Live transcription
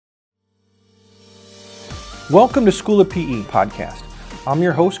Welcome to School of PE podcast. I'm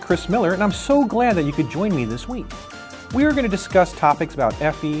your host, Chris Miller, and I'm so glad that you could join me this week. We are going to discuss topics about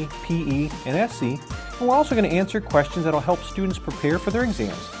FE, PE, and SC, and we're also going to answer questions that will help students prepare for their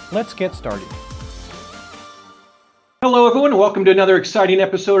exams. Let's get started. Hello, everyone. Welcome to another exciting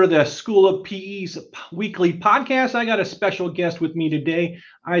episode of the School of PE's weekly podcast. I got a special guest with me today,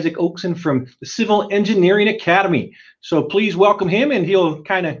 Isaac Oakeson from the Civil Engineering Academy. So please welcome him, and he'll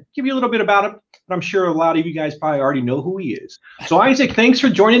kind of give you a little bit about it. But I'm sure a lot of you guys probably already know who he is. So Isaac, thanks for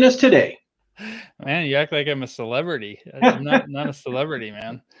joining us today. Man, you act like I'm a celebrity. I'm not a celebrity,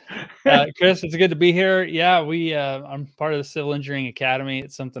 man. Chris, it's good to be here. Yeah, I'm part of the Civil Engineering Academy.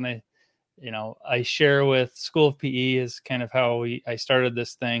 It's something I share with School of PE is kind of how I started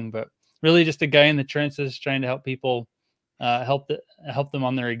this thing, but really just a guy in the trenches trying to help people help them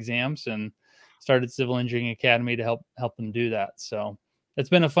on their exams, and started Civil Engineering Academy to help them do that. So it's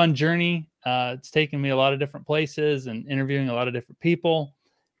been a fun journey. It's taken me a lot of different places and interviewing a lot of different people.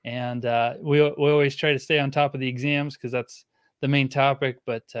 And we always try to stay on top of the exams because that's the main topic.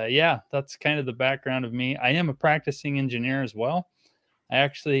 But yeah, that's kind of the background of me. I am a practicing engineer as well. I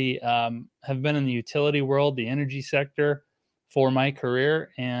actually have been in the utility world, the energy sector, for my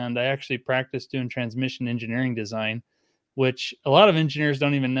career. And I actually practiced doing transmission engineering design, which a lot of engineers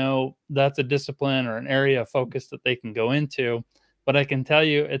don't even know that's a discipline or an area of focus that they can go into. But I can tell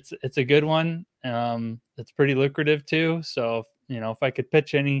you it's a good one. It's pretty lucrative too. So, if I could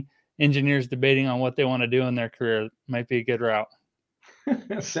pitch any engineers debating on what they want to do in their career, it might be a good route.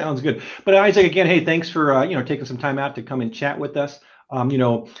 Sounds good. But Isaac, again, hey, thanks for taking some time out to come and chat with us.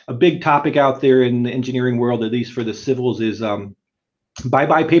 A big topic out there in the engineering world, at least for the civils, is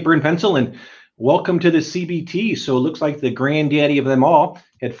bye-bye paper and pencil, and welcome to the CBT. So it looks like the granddaddy of them all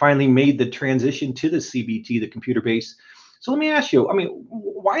had finally made the transition to the CBT, the computer-based. So let me ask you,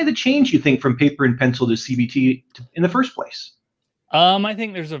 why the change, you think, from paper and pencil to CBT in the first place? I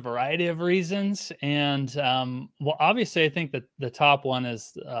think there's a variety of reasons. And obviously, I think that the top one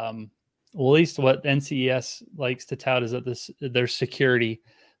is, at least what NCES likes to tout, is that there's security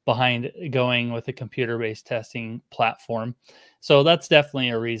behind going with a computer-based testing platform. So that's definitely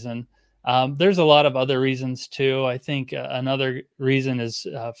a reason. There's a lot of other reasons too. I think another reason is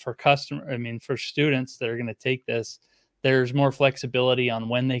for students that are going to take this, there's more flexibility on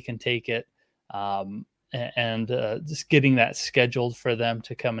when they can take it, and just getting that scheduled for them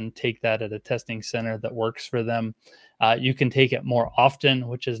to come and take that at a testing center that works for them. You can take it more often,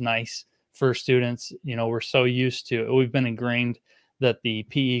 which is nice for students. We're so used to, we've been ingrained that the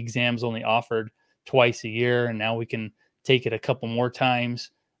PE exams only offered twice a year, and now we can take it a couple more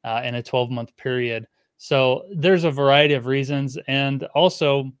times in a 12-month period. So there's a variety of reasons. And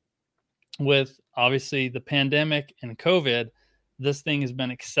also, with obviously the pandemic and COVID, this thing has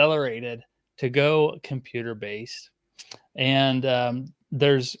been accelerated to go computer-based. And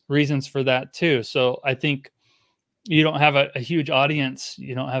there's reasons for that too. So I think you don't have a huge audience.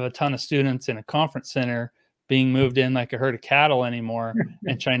 You don't have a ton of students in a conference center being moved in like a herd of cattle anymore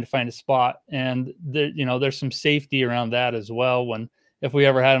and trying to find a spot. And there's some safety around that as well. If we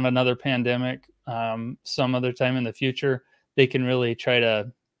ever had another pandemic some other time in the future, they can really try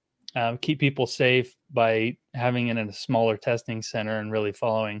to keep people safe by having it in a smaller testing center and really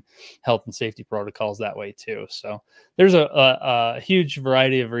following health and safety protocols that way too. So there's a huge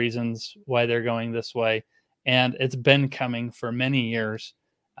variety of reasons why they're going this way. And it's been coming for many years,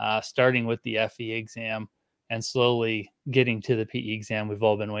 starting with the FE exam and slowly getting to the PE exam. We've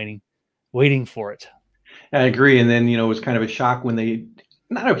all been waiting for it. I agree. And then, it was kind of a shock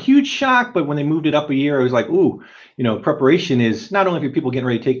not a huge shock, but when they moved it up a year, I was like, ooh, preparation is not only for people getting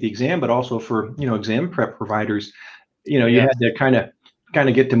ready to take the exam, but also for, exam prep providers. You had to kind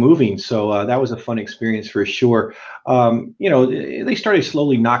of get to moving. So that was a fun experience for sure. They started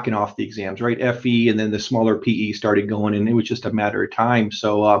slowly knocking off the exams, right? FE, and then the smaller PE started going, and it was just a matter of time.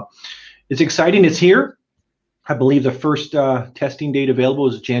 So it's exciting. It's here. I believe the first testing date available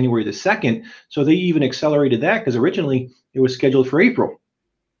is January the 2nd. So they even accelerated that because originally it was scheduled for April.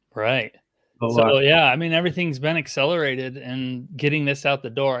 Right. So yeah, everything's been accelerated and getting this out the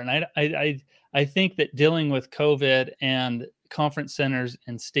door. And I think that dealing with COVID and conference centers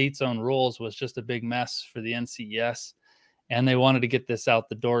and state-owned rules was just a big mess for the NCES. And they wanted to get this out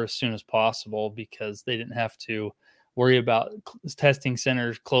the door as soon as possible because they didn't have to worry about testing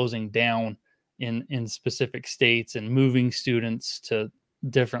centers closing down in specific states and moving students to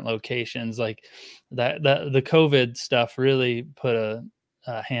different locations. Like that the COVID stuff really put a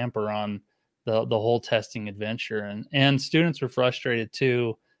hamper on the whole testing adventure, and students were frustrated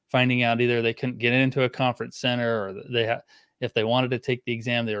too, finding out either they couldn't get into a conference center or if they wanted to take the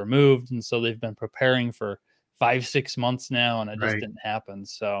exam, they were moved. And so they've been preparing for 5-6 months now, and it just Right. didn't happen.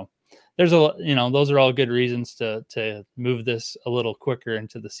 So there's a, those are all good reasons to move this a little quicker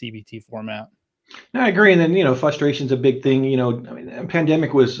into the CBT format. I agree. And then, frustration's a big thing. I mean, the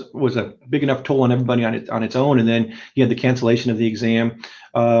pandemic was a big enough toll on everybody on its own. And then you had the cancellation of the exam,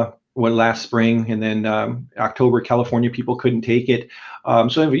 last spring, and then October, California people couldn't take it.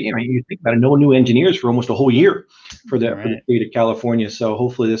 So you think about it, no new engineers for almost a whole year for the state of California. So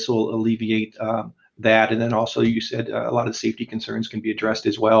hopefully this will alleviate that. And then also, you said a lot of safety concerns can be addressed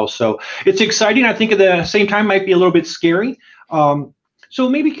as well. So it's exciting. I think at the same time might be a little bit scary. So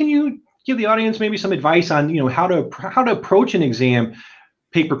maybe can you give the audience maybe some advice on how to approach an exam,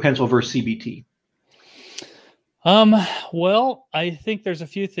 paper pencil versus CBT? Well, I think there's a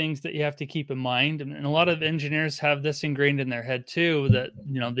few things that you have to keep in mind, and a lot of engineers have this ingrained in their head too, that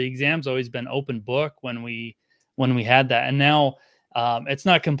the exam's always been open book when we had that, and now it's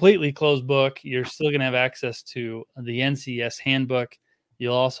not completely closed book. You're still going to have access to the NCES handbook.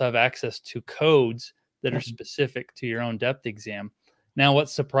 You'll also have access to codes that are specific to your own depth exam. Now,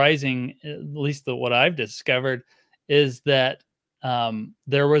 what's surprising, at least what I've discovered, is that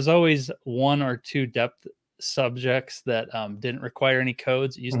there was always 1 or 2 depth subjects that didn't require any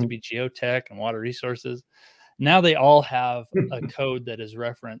codes. It used to be geotech and water resources. Now they all have a code that is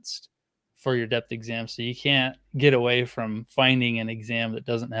referenced for your depth exam. So you can't get away from finding an exam that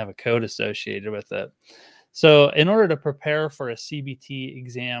doesn't have a code associated with it. So in order to prepare for a CBT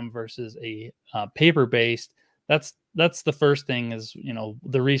exam versus a paper-based, that's the first thing is,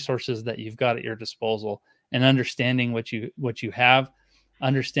 the resources that you've got at your disposal, and understanding what you have,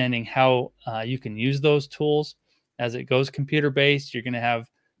 understanding how you can use those tools. As it goes computer-based, you're going to have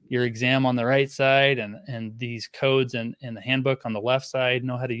your exam on the right side and these codes and the handbook on the left side.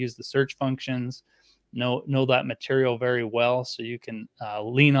 Know how to use the search functions, know that material very well, so you can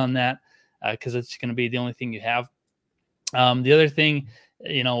lean on that because it's going to be the only thing you have. The other thing,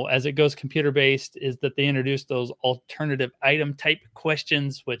 as it goes computer-based, is that they introduce those alternative item type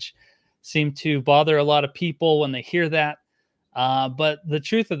questions, which seem to bother a lot of people when they hear that. But the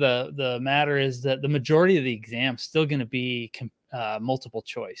truth of the matter is that the majority of the exam is still going to be multiple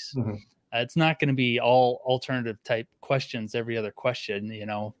choice. It's not going to be all alternative type questions, every other question,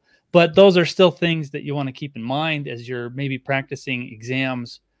 but those are still things that you want to keep in mind as you're maybe practicing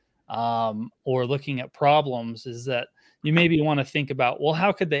exams or looking at problems, is that you maybe want to think about, well,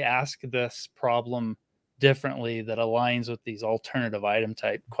 how could they ask this problem differently that aligns with these alternative item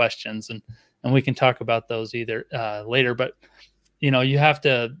type questions? And we can talk about those either later, but you have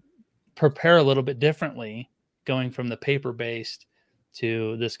to prepare a little bit differently going from the paper-based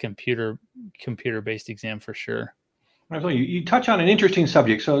to this computer-based exam for sure. Absolutely. You touch on an interesting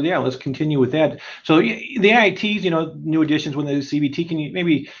subject. So yeah, let's continue with that. So the AITs, new additions with the CBT, can you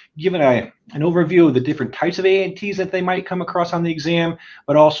maybe give an overview of the different types of AITs that they might come across on the exam,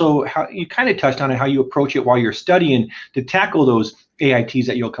 but also how you kind of touched on it, how you approach it while you're studying to tackle those AITs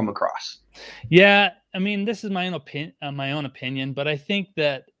that you'll come across? Yeah, I mean, this is my own opinion, but I think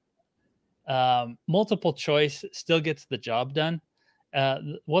that multiple choice still gets the job done.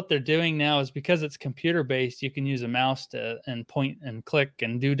 What they're doing now is, because it's computer based, you can use a mouse and point and click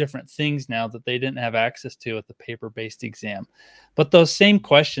and do different things now that they didn't have access to with the paper based exam. But those same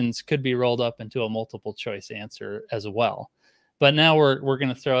questions could be rolled up into a multiple choice answer as well. But now we're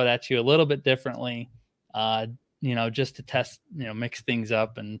going to throw it at you a little bit differently, just to test, mix things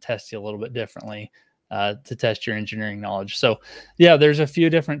up and test you a little bit differently to test your engineering knowledge. So yeah, there's a few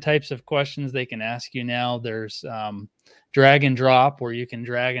different types of questions they can ask you now. There's drag and drop, where you can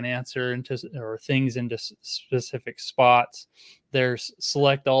drag an answer or things into specific spots. There's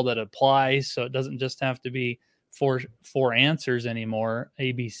select all that applies, so it doesn't just have to be four answers anymore,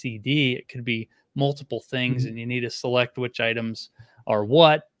 A, B, C, D. It could be multiple things, and you need to select which items are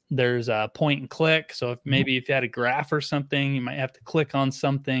what. There's a point and click. So if you had a graph or something, you might have to click on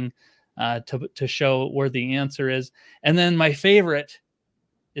something to show where the answer is. And then my favorite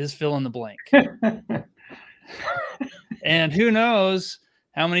is fill in the blank. And who knows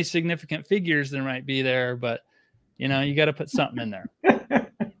how many significant figures there might be there, but you got to put something in there.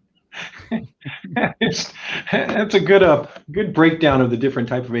 That's a good breakdown of the different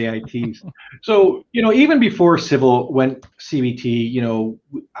type of AITs. So, even before Civil went CBT,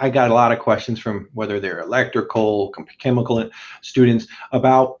 I got a lot of questions from whether they're electrical, chemical students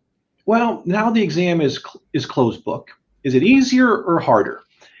about, well, now the exam is closed book. Is it easier or harder?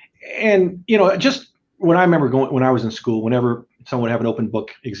 And, just when I remember when I was in school, whenever someone would have an open book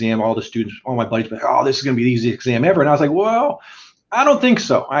exam, all my buddies were like, oh, this is going to be the easiest exam ever. And I was like, well, I don't think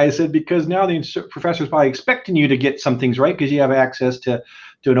so. I said, because now the professor's probably expecting you to get some things right because you have access to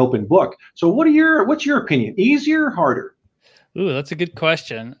to an open book. So what's your opinion? Easier, harder? Ooh, that's a good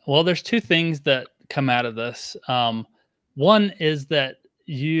question. Well, there's two things that come out of this. One is that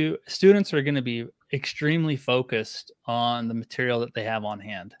students are going to be extremely focused on the material that they have on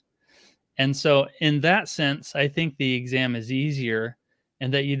hand. And so in that sense, I think the exam is easier,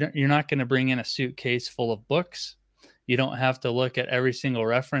 and that you're not going to bring in a suitcase full of books. You don't have to look at every single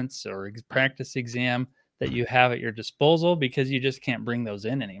reference or practice exam that you have at your disposal, because you just can't bring those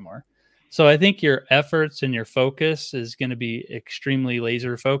in anymore. So I think your efforts and your focus is going to be extremely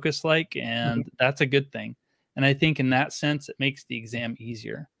laser focused and that's a good thing. And I think in that sense, it makes the exam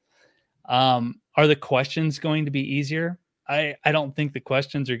easier. Are the questions going to be easier? I don't think the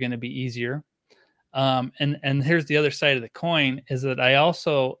questions are going to be easier. And here's the other side of the coin, is that I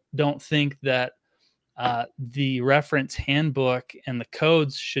also don't think that the reference handbook and the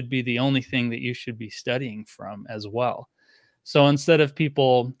codes should be the only thing that you should be studying from as well. So instead of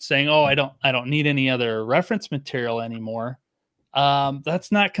people saying, "Oh, I don't need any other reference material anymore,"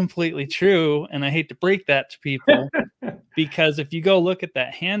 that's not completely true. And I hate to break that to people, because if you go look at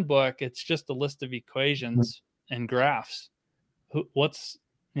that handbook, it's just a list of equations and graphs. What's,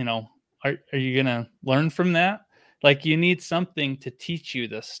 are you going to learn from that? Like, you need something to teach you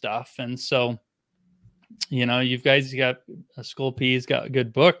this stuff. And so, you got School PE's got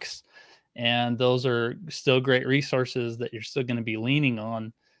good books, and those are still great resources that you're still going to be leaning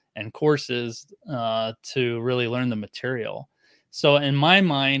on, and courses to really learn the material. So in my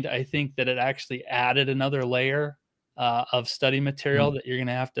mind, I think that it actually added another layer of study material that you're going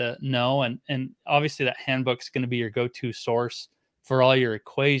to have to know. And obviously that handbook is going to be your go-to source for all your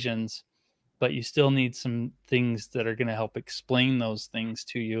equations, but you still need some things that are going to help explain those things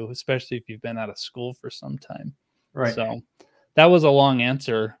to you, especially if you've been out of school for some time. Right. So that was a long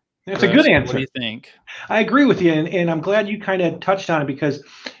answer. It's a good answer. What do you think? I agree with you. And I'm glad you kind of touched on it, because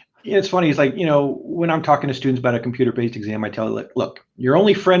it's funny. It's like, when I'm talking to students about a computer-based exam, I tell them, look, your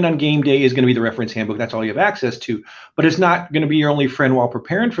only friend on game day is going to be the reference handbook. That's all you have access to. But it's not going to be your only friend while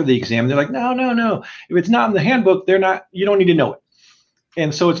preparing for the exam. They're like, no. If it's not in the handbook, you don't need to know it.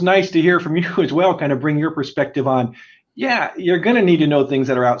 And so it's nice to hear from you as well, kind of bring your perspective on, yeah, you're going to need to know things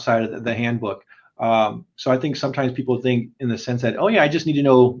that are outside of the handbook. So I think sometimes people think in the sense that, oh yeah, I just need to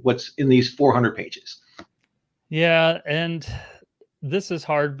know what's in these 400 pages. Yeah. And this is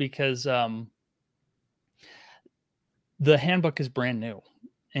hard because the handbook is brand new.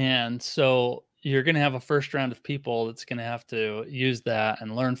 And so you're going to have a first round of people that's going to have to use that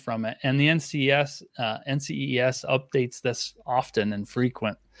and learn from it. And the NCES updates this often and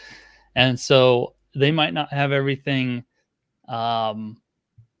frequent. And so they might not have everything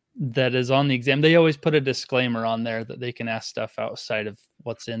that is on the exam. They always put a disclaimer on there that they can ask stuff outside of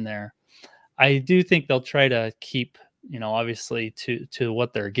what's in there. I do think they'll try to keep, obviously to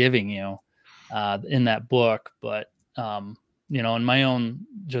what they're giving you in that book. But, in my own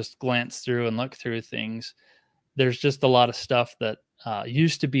just glance through and look through things, there's just a lot of stuff that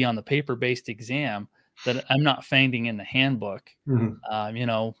used to be on the paper-based exam that I'm not finding in the handbook.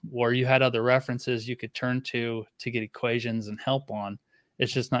 Where you had other references you could turn to get equations and help on.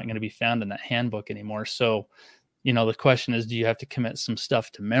 It's just not going to be found in that handbook anymore. So, the question is, do you have to commit some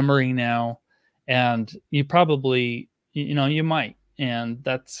stuff to memory now? And you probably, you might, and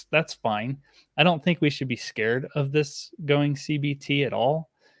that's fine. I don't think we should be scared of this going CBT at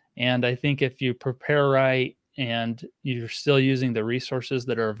all. And I think if you prepare right and you're still using the resources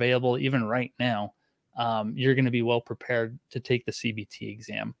that are available, even right now, you're going to be well prepared to take the CBT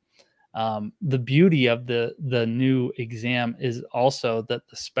exam. The beauty of the new exam is also that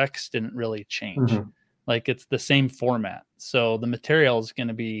the specs didn't really change. Like, it's the same format. So the material is going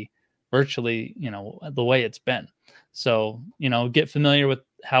to be virtually, the way it's been. So, get familiar with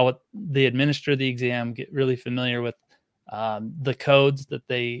how they administer the exam, get really familiar with the codes that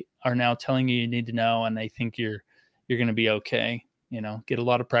they are now telling you need to know. And I think you're going to be okay. Get a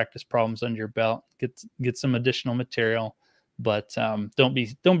lot of practice problems under your belt, get some additional material, but don't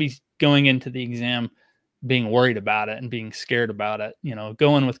be going into the exam being worried about it and being scared about it.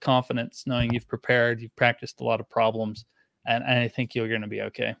 Go in with confidence, knowing you've prepared, you've practiced a lot of problems, and I think you're going to be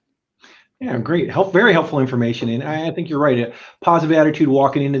okay. Yeah, great. Very helpful information. And I think you're right. A positive attitude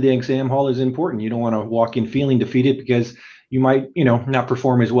walking into the exam hall is important. You don't want to walk in feeling defeated because you might, not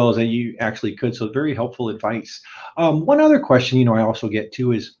perform as well as you actually could. So very helpful advice. One other question, I also get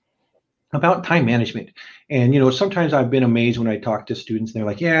to is about time management. And, sometimes I've been amazed when I talk to students, and they're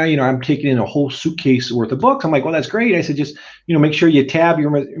like, yeah, I'm taking in a whole suitcase worth of books. I'm like, well, that's great. I said, just, make sure you tab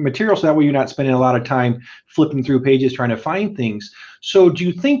your material so that way you're not spending a lot of time flipping through pages trying to find things. So do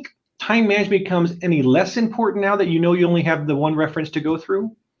you think time management becomes any less important now that you know you only have the one reference to go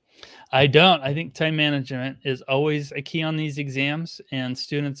through? I don't. I think time management is always a key on these exams, and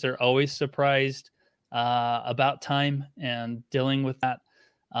students are always surprised about time and dealing with that,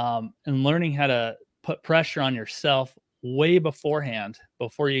 and learning how to put pressure on yourself way beforehand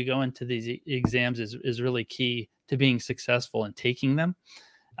before you go into these exams is really key to being successful in taking them.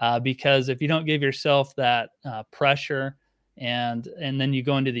 Because if you don't give yourself that pressure, and then you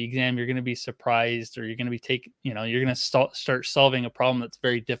go into the exam, you're going to be surprised, or you're going to be you're going to start solving a problem that's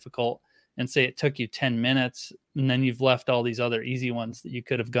very difficult, and say it took you 10 minutes, and then you've left all these other easy ones that you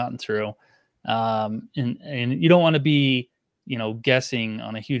could have gotten through. And you don't want to be guessing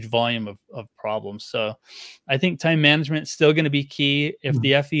on a huge volume of problems. So I think time management is still going to be key. If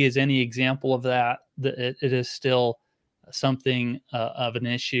the FE is any example of that, it is still something of an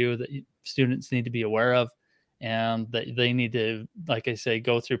issue that students need to be aware of, and that they need to, like I say,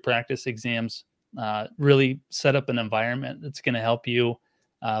 go through practice exams, really set up an environment that's going to help you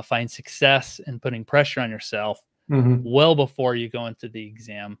find success in putting pressure on yourself well before you go into the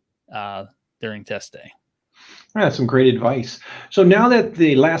exam during test day. That's some great advice. So now that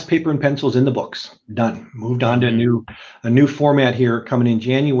the last paper and pencil is in the books, done, moved on to a new format here coming in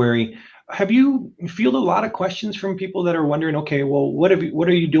January, have you fielded a lot of questions from people that are wondering, okay, well, what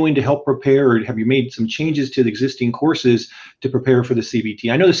are you doing to help prepare, or have you made some changes to the existing courses to prepare for the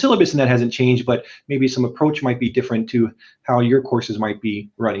CBT? I know the syllabus in that hasn't changed, but maybe some approach might be different to how your courses might be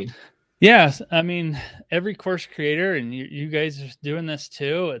running. Yes, I mean, every course creator, and you guys are doing this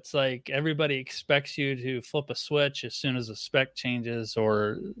too, it's like everybody expects you to flip a switch as soon as a spec changes,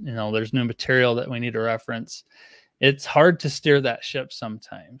 or there's new material that we need to reference. It's hard to steer that ship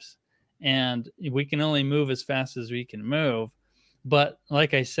sometimes, and we can only move as fast as we can move. But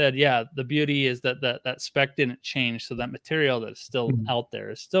like I said, yeah, the beauty is that spec didn't change, so that material that's still out there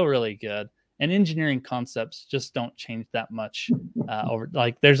is still really good. And engineering concepts just don't change that much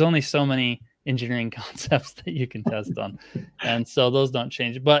there's only so many engineering concepts that you can test on. And so those don't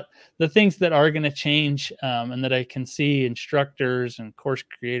change. But the things that are going to change, and that I can see instructors and course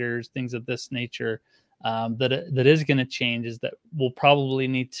creators, things of this nature, that is going to change, is that we'll probably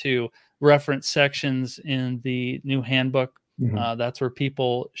need to reference sections in the new handbook. That's where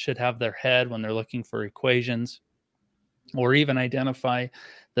people should have their head when they're looking for equations, or even identify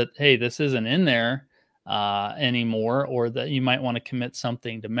that, hey, this isn't in there anymore, or that you might want to commit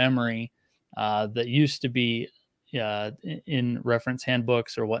something to memory that used to be in reference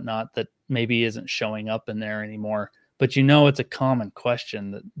handbooks or whatnot, that maybe isn't showing up in there anymore. But it's a common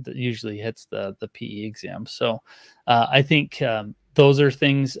question that usually hits the PE exam. So I think those are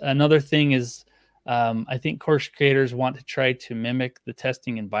things. Another thing is, I think course creators want to try to mimic the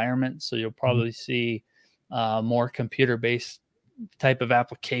testing environment. So you'll probably see more computer-based type of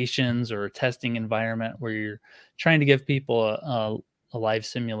applications, or a testing environment where you're trying to give people a live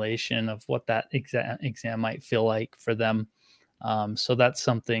simulation of what that exam might feel like for them. So that's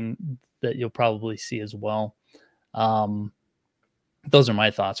something that you'll probably see as well. Those are my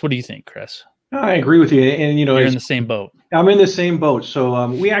thoughts. What do you think, Chris? I agree with you. And, you're in the same boat. I'm in the same boat. So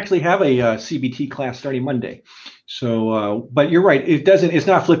we actually have a CBT class starting Monday. So, but you're right. It's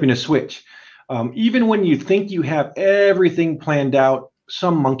not flipping a switch. Even when you think you have everything planned out,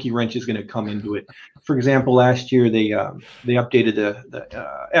 some monkey wrench is going to come into it. For example, last year they updated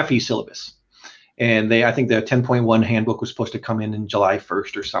the FE syllabus, and I think the 10.1 handbook was supposed to come in July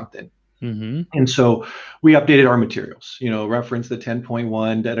 1st or something. And so we updated our materials, reference the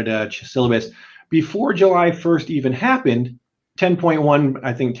 10.1 syllabus. Before July 1st even happened, 10.1,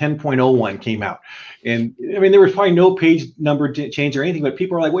 I think 10.01 came out. And I mean, there was probably no page number change or anything, but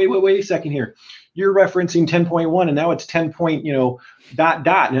people are like, wait a second here. You're referencing 10.1 and now it's 10 point,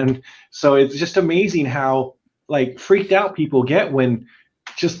 dot. And so it's just amazing how freaked out people get when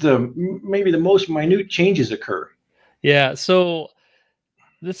just maybe the most minute changes occur. Yeah. So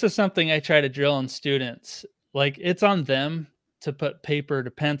this is something I try to drill on students. It's on them to put paper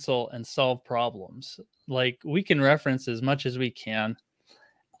to pencil and solve problems. We can reference as much as we can,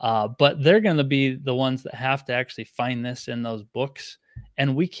 but they're going to be the ones that have to actually find this in those books.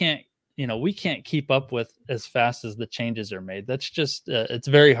 And we can't keep up with as fast as the changes are made. That's just, it's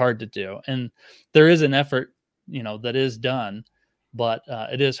very hard to do. And there is an effort, that is done, but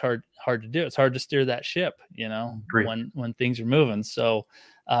it is hard to do. It's hard to steer that ship, when things are moving. So,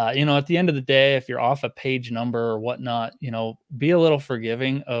 at the end of the day, if you're off a page number or whatnot, be a little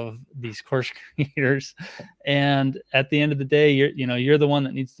forgiving of these course creators. And at the end of the day, you're the one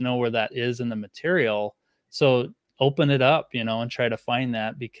that needs to know where that is in the material. So open it up, and try to find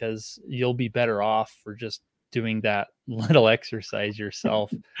that, because you'll be better off for just doing that little exercise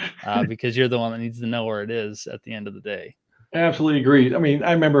yourself, because you're the one that needs to know where it is at the end of the day. Absolutely agree. I mean,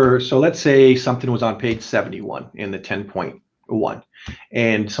 I remember, so let's say something was on page 71 in the 10.1.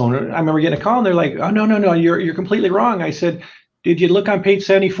 And so I remember getting a call and they're like, oh, no, you're completely wrong. I said, did you look on page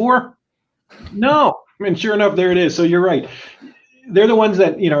 74? No. I mean, sure enough, there it is. So you're right. They're the ones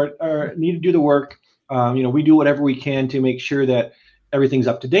that, need to do the work. We do whatever we can to make sure that everything's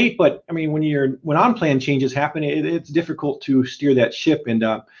up to date. But I mean, when on-plan changes happen, it's difficult to steer that ship. And,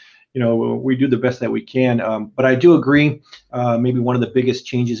 we do the best that we can. But I do agree, maybe one of the biggest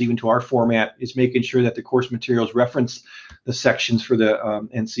changes even to our format is making sure that the course materials reference the sections for the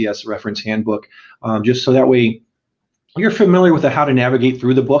NCS reference handbook, just so that way you're familiar with how to navigate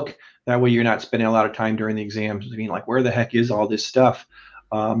through the book. That way you're not spending a lot of time during the exams being like, where the heck is all this stuff?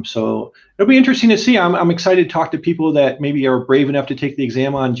 So it'll be interesting to see. I'm excited to talk to people that maybe are brave enough to take the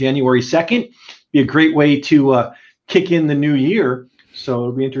exam on January 2nd. Be a great way to kick in the new year. So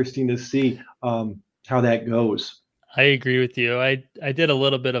it'll be interesting to see how that goes. I agree with you. I did a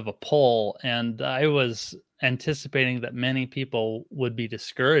little bit of a poll, and I was anticipating that many people would be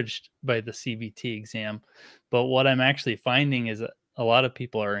discouraged by the CBT exam. But what I'm actually finding is that a lot of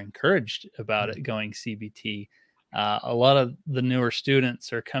people are encouraged about it going CBT. A lot of the newer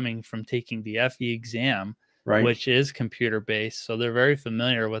students are coming from taking the FE exam, right, which is computer based. So they're very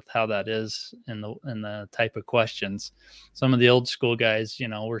familiar with how that is in the type of questions. Some of the old school guys,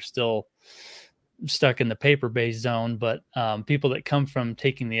 we're still stuck in the paper based zone, but people that come from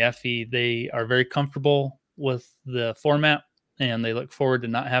taking the FE, they are very comfortable with the format and they look forward to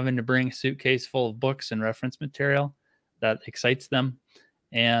not having to bring a suitcase full of books and reference material. That excites them.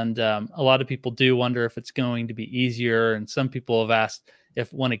 And a lot of people do wonder if it's going to be easier. And some people have asked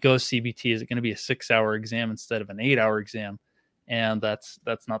if when it goes CBT, is it going to be a 6-hour exam instead of an 8-hour exam? And that's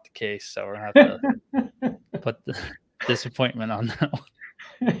not the case. So we're going to have to put the disappointment on that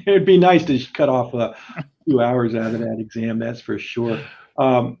one. It'd be nice to cut off a few hours out of that exam. That's for sure.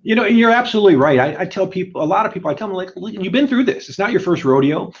 You're absolutely right. I tell people, a lot of people, I tell them, like, you've been through this. It's not your first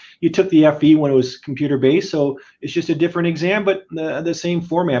rodeo. You took the FE when it was computer based, so it's just a different exam, but the same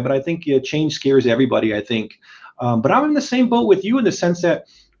format. But I think change scares everybody, I think. But I'm in the same boat with you in the sense that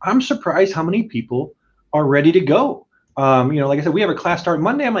I'm surprised how many people are ready to go. Like I said, we have a class start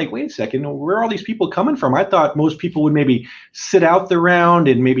Monday. I'm like, wait a second, where are all these people coming from? I thought most people would maybe sit out the round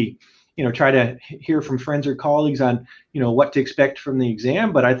and maybe try to hear from friends or colleagues on, what to expect from the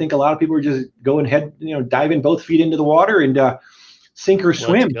exam. But I think a lot of people are just going head, diving both feet into the water and sink or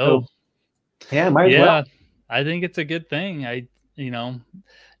swim. Let's go. So, yeah, might as well. I think it's a good thing. I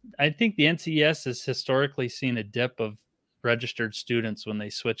think the NCES has historically seen a dip of registered students when they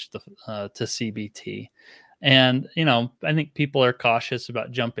switched to CBT. And, I think people are cautious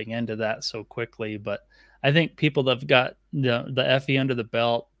about jumping into that so quickly. But I think people that have got the FE under the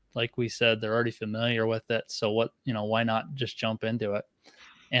belt, like we said, they're already familiar with it. So why not just jump into it?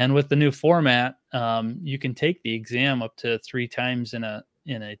 And with the new format, you can take the exam up to 3 times in a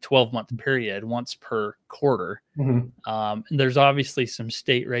 12-month period, once per quarter. Mm-hmm. And there's obviously some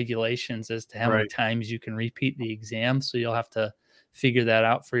state regulations as to how many times you can repeat the exam. So you'll have to figure that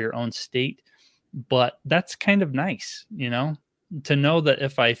out for your own state. But that's kind of nice, to know that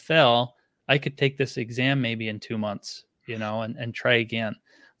if I fell, I could take this exam maybe in 2 months, and try again,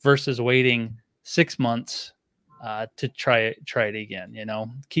 versus waiting 6 months to try it again.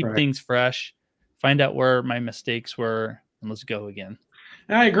 Keep things fresh, find out where my mistakes were, and let's go again.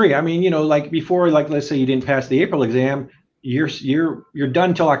 I agree. I mean, like before, like let's say you didn't pass the April exam, you're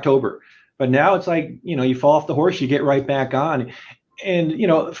done till October. But now it's like, you fall off the horse, you get right back on. And,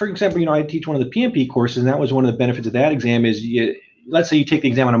 for example, I teach one of the PMP courses, and that was one of the benefits of that exam is let's say you take the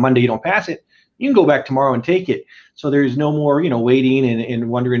exam on a Monday, you don't pass it, you can go back tomorrow and take it. So there's no more, waiting and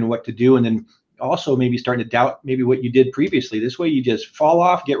wondering what to do. And then also maybe starting to doubt maybe what you did previously. This way you just fall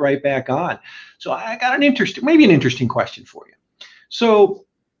off, get right back on. So I got an interesting question for you. So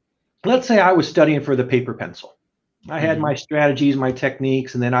let's say I was studying for the paper pencil. I had my strategies, my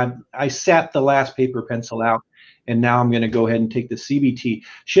techniques, and then I sat the last paper pencil out. And now I'm going to go ahead and take the CBT.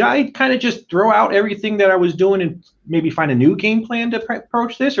 Should I kind of just throw out everything that I was doing and maybe find a new game plan to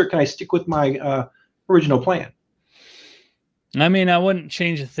approach this, or can I stick with my original plan? I mean, I wouldn't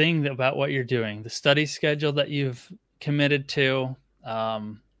change a thing about what you're doing. The study schedule that you've committed to,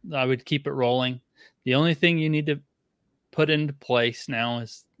 I would keep it rolling. The only thing you need to put into place now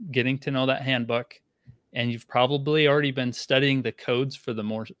is getting to know that handbook. And you've probably already been studying the codes for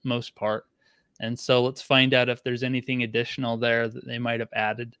the most part. And so let's find out if there's anything additional there that they might have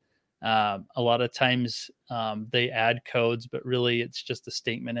added. A lot of times they add codes, but really it's just a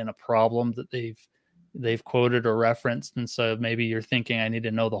statement and a problem that they've they've quoted or referenced. And so maybe you're thinking, I need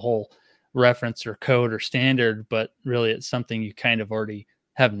to know the whole reference or code or standard, but really it's something you kind of already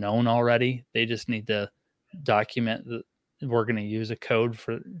have known already. They just need to document that we're going to use a code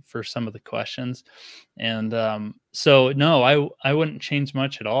for some of the questions. And so no, I wouldn't change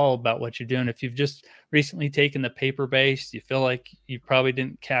much at all about what you're doing. If you've just recently taken the paper based, you feel like you probably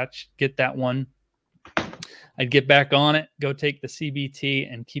didn't get that one, I'd get back on it, go take the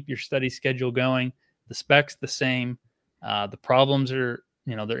CBT and keep your study schedule going. The spec's the same. The problems are,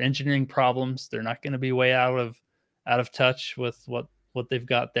 they're engineering problems. They're not going to be way out of touch with what they've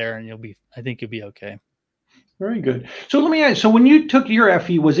got there. And I think you'll be okay. Very good. So let me ask, so when you took your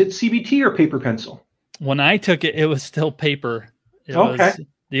FE, was it CBT or paper pencil? When I took it, it was still paper. It was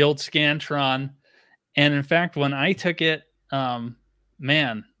the old Scantron. And in fact, when I took it,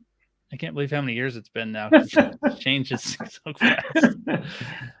 man, I can't believe how many years it's been now. It changes so fast.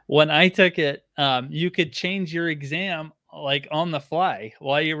 When I took it, you could change your exam like on the fly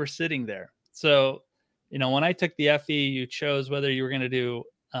while you were sitting there. So, when I took the FE, you chose whether you were going to do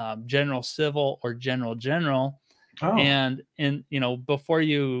general civil or general. Oh. And before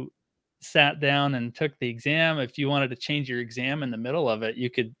you sat down and took the exam, if you wanted to change your exam in the middle of it, you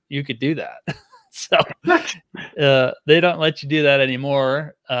could do that. So they don't let you do that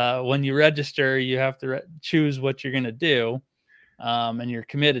anymore. When you register, you have to choose what you're going to do, and you're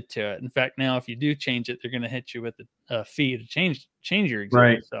committed to it. In fact, now if you do change it, they're going to hit you with a fee to change your exam.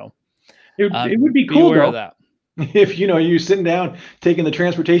 Right. So it would be cool though, that. If you're sitting down taking the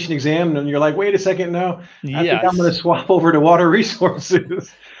transportation exam and you're like, wait a second, no, I think I'm going to swap over to water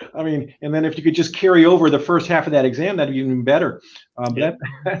resources. I mean, and then if you could just carry over the first half of that exam, that'd be even better.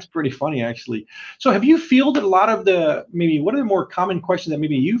 That's pretty funny, actually. So have you fielded a lot of what are the more common questions that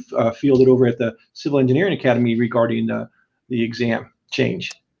maybe you've fielded over at the Civil Engineering Academy regarding the exam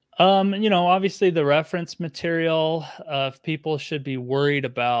change? Obviously the reference material, if people should be worried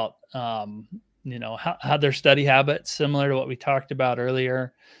about, how their study habits, similar to what we talked about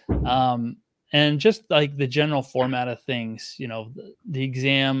earlier. And just like the general format of things, the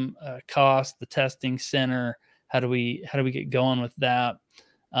exam cost, the testing center, how do we get going with that?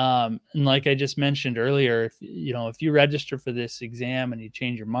 And like I just mentioned earlier, if you register for this exam and you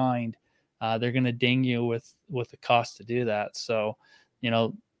change your mind, they're going to ding you with the cost to do that. So,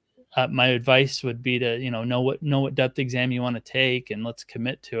 my advice would be to, know what depth exam you want to take, and let's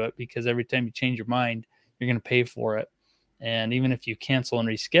commit to it, because every time you change your mind, you're going to pay for it. And even if you cancel and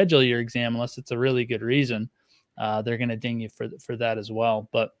reschedule your exam, unless it's a really good reason, they're going to ding you for that as well.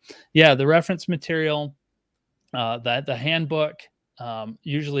 But yeah, the reference material, the handbook,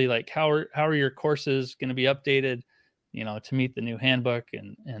 usually like how are your courses going to be updated, to meet the new handbook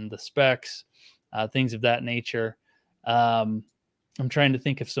and the specs, things of that nature. I'm trying to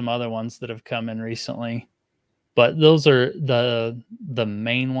think of some other ones that have come in recently, but those are the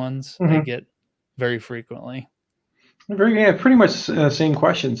main ones I get very frequently. Pretty much same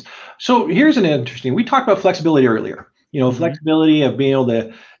questions. So here's an interesting, we talked about flexibility earlier, flexibility of being able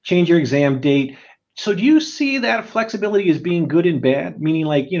to change your exam date. So do you see that flexibility as being good and bad? Meaning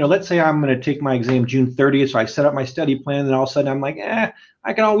like, let's say I'm going to take my exam June 30th. So I set up my study plan and all of a sudden I'm like,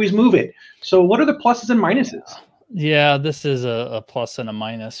 I can always move it. So what are the pluses and minuses? Yeah, this is a plus and a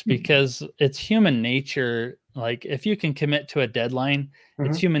minus, because it's human nature. Like if you can commit to a deadline,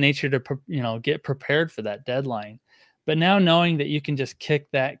 it's human nature to, get prepared for that deadline. But now knowing that you can just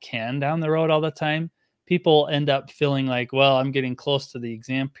kick that can down the road all the time, people end up feeling like, well, I'm getting close to the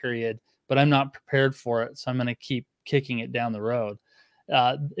exam period, but I'm not prepared for it. So I'm going to keep kicking it down the road.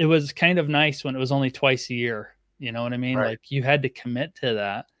 It was kind of nice when it was only twice a year. You know what I mean? Right. Like you had to commit to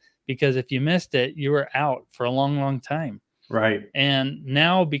that, because if you missed it, you were out for a long, long time. Right. And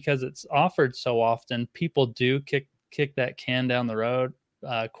now, because it's offered so often, people do kick that can down the road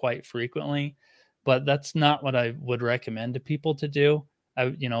quite frequently. But that's not what I would recommend to people to do.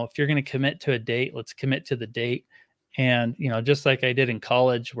 If you're going to commit to a date, let's commit to the date. And, just like I did in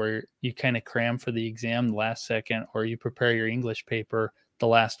college, where you kind of cram for the exam the last second, or you prepare your English paper the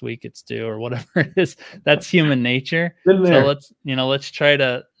last week it's due, or whatever it is, that's human nature. So let's try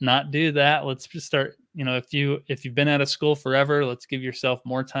to not do that. Let's just start, if you've been out of school forever, let's give yourself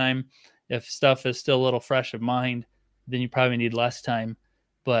more time. If stuff is still a little fresh of mind, then you probably need less time.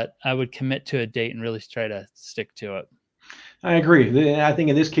 But I would commit to a date and really try to stick to it. I agree. I think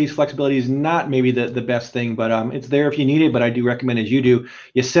in this case, flexibility is not maybe the best thing, but it's there if you need it. But I do recommend, as you do,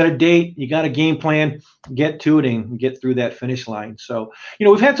 you set a date, you got a game plan, get to it and get through that finish line. So,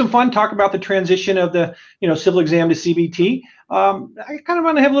 we've had some fun talking about the transition of the, civil exam to CBT. I kind of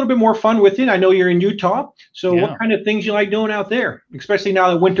want to have a little bit more fun with it. I know you're in Utah. So what kind of things you like doing out there, especially now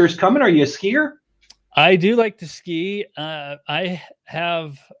that winter's coming? Are you a skier? I do like to ski. I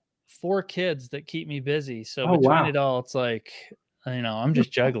have 4 kids that keep me busy. So Oh, between wow. it all, it's like, I'm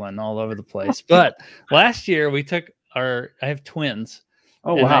just juggling all over the place. But last year I have twins,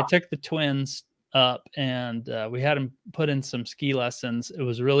 Oh, and I wow. took the twins up, and we had them put in some ski lessons. It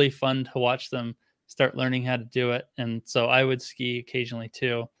was really fun to watch them start learning how to do it. And so I would ski occasionally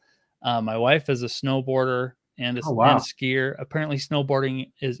too. My wife is a snowboarder and Oh, a wow. skier. Apparently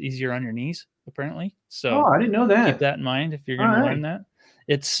snowboarding is easier on your knees, apparently. Oh, So I didn't know keep that. that in mind if you're All going to right. learn that.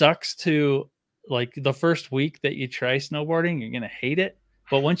 It sucks to, like, the first week that you try snowboarding, you're going to hate it.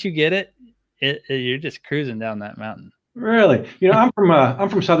 But once you get it, you're just cruising down that mountain. Really? I'm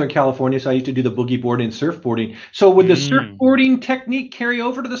from Southern California, so I used to do the boogie board and surfboarding. So would the surfboarding technique carry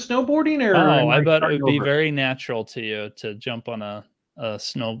over to the snowboarding, or Oh, am I I bet it starting would be over? very natural to you to jump on a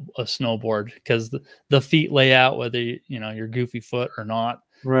snowboard, because the feet lay out whether your goofy foot or not,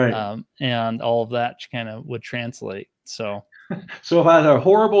 Right. and all of that kind of would translate. So So if I was a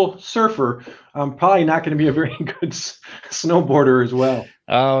horrible surfer, I'm probably not going to be a very good snowboarder as well.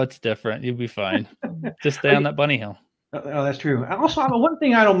 it's different. You'll be fine. Just stay Are on you- that bunny hill. Oh, that's true. Also, one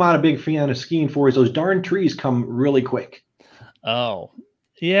thing I'm not a big fan of skiing for is those darn trees come really quick. Oh,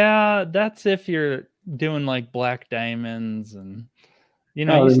 yeah, that's if you're doing like black diamonds, and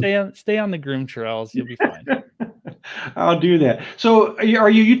Oh, you stay on the groom trails, you'll be fine. I'll do that. So are you a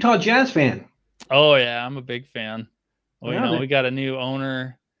Utah Jazz fan? Oh yeah, I'm a big fan. Well, Well, we got a new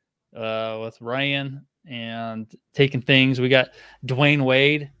owner with Ryan, and taking things. We got Dwayne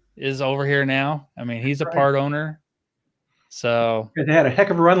Wade is over here now. I mean, he's a right. part owner. So They had a heck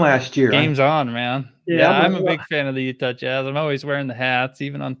of a run last year. game's on, man. Yeah, I'm a big fan of the Utah Jazz. I'm always wearing the hats,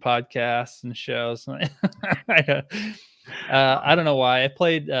 even on podcasts and shows. I don't know why. I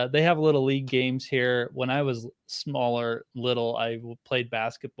played. They have little league games here. When I was little, I played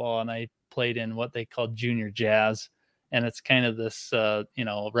basketball, and I played in what they call junior jazz, and it's kind of this,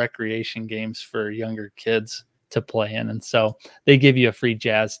 recreation games for younger kids to play in. And so they give you a free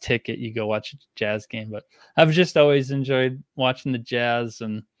Jazz ticket. You go watch a Jazz game. But I've just always enjoyed watching the Jazz,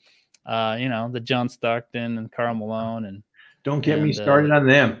 and the John Stockton and Karl Malone, and don't get me started on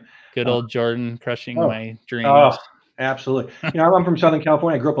them. Good old Jordan crushing my dreams. Oh, absolutely. I'm from Southern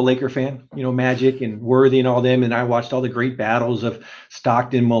California. I grew up a Laker fan, Magic and Worthy and all them. And I watched all the great battles of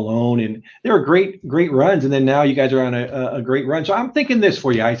Stockton, Malone, and they were great, great runs. And then now you guys are on a great run. So I'm thinking this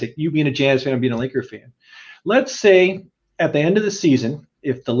for you, Isaac, you being a Jazz fan, I'm being a Laker fan. Let's say at the end of the season,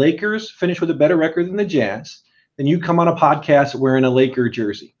 if the Lakers finish with a better record than the Jazz, then you come on a podcast wearing a Laker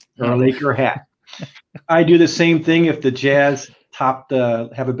jersey or a Laker hat. I do the same thing. If the Jazz have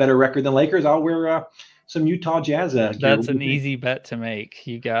a better record than Lakers, I'll wear some Utah Jazz gear. That's an easy bet to make.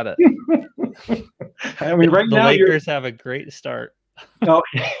 You got it. I mean, right the now Lakers have a great start. Oh,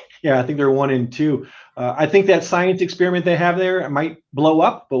 yeah, I think they're 1-2. I think that science experiment they have there might blow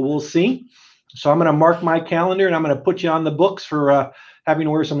up, but we'll see. So I'm going to mark my calendar, and I'm going to put you on the books for having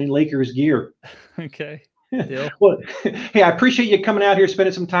to wear some Lakers gear. Okay. Deal. Well, hey, I appreciate you coming out here,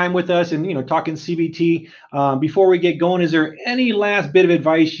 spending some time with us, and talking CBT. Before we get going, is there any last bit of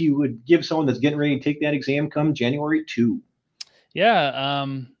advice you would give someone that's getting ready to take that exam come January 2? Yeah,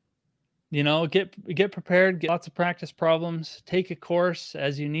 get prepared, get lots of practice problems, take a course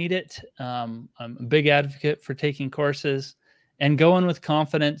as you need it. I'm a big advocate for taking courses, and go in with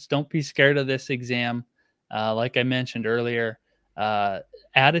confidence. Don't be scared of this exam. Like I mentioned earlier,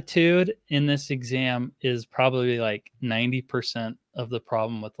 attitude in this exam is probably like 90% of the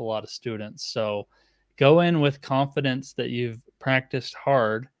problem with a lot of students. So go in with confidence that you've practiced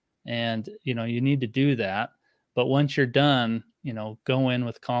hard, and you need to do that. But once you're done, go in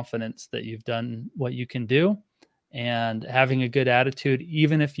with confidence that you've done what you can do, and having a good attitude,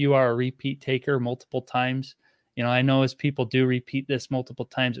 even if you are a repeat taker multiple times. I know as people do repeat this multiple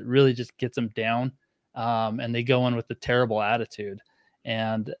times, it really just gets them down, and they go in with a terrible attitude.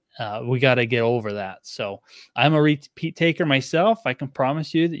 And we got to get over that. So I'm a repeat taker myself. I can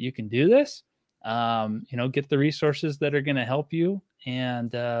promise you that you can do this. Get the resources that are going to help you,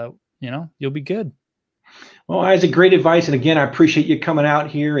 and you'll be good. Well, Isaac, great advice. And again, I appreciate you coming out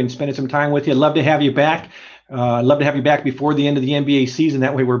here and spending some time with you. I'd love to have you back. I'd love to have you back before the end of the NBA season.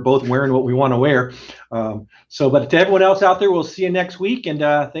 That way we're both wearing what we want to wear. But to everyone else out there, we'll see you next week. And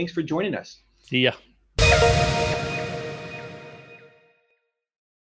thanks for joining us. See ya.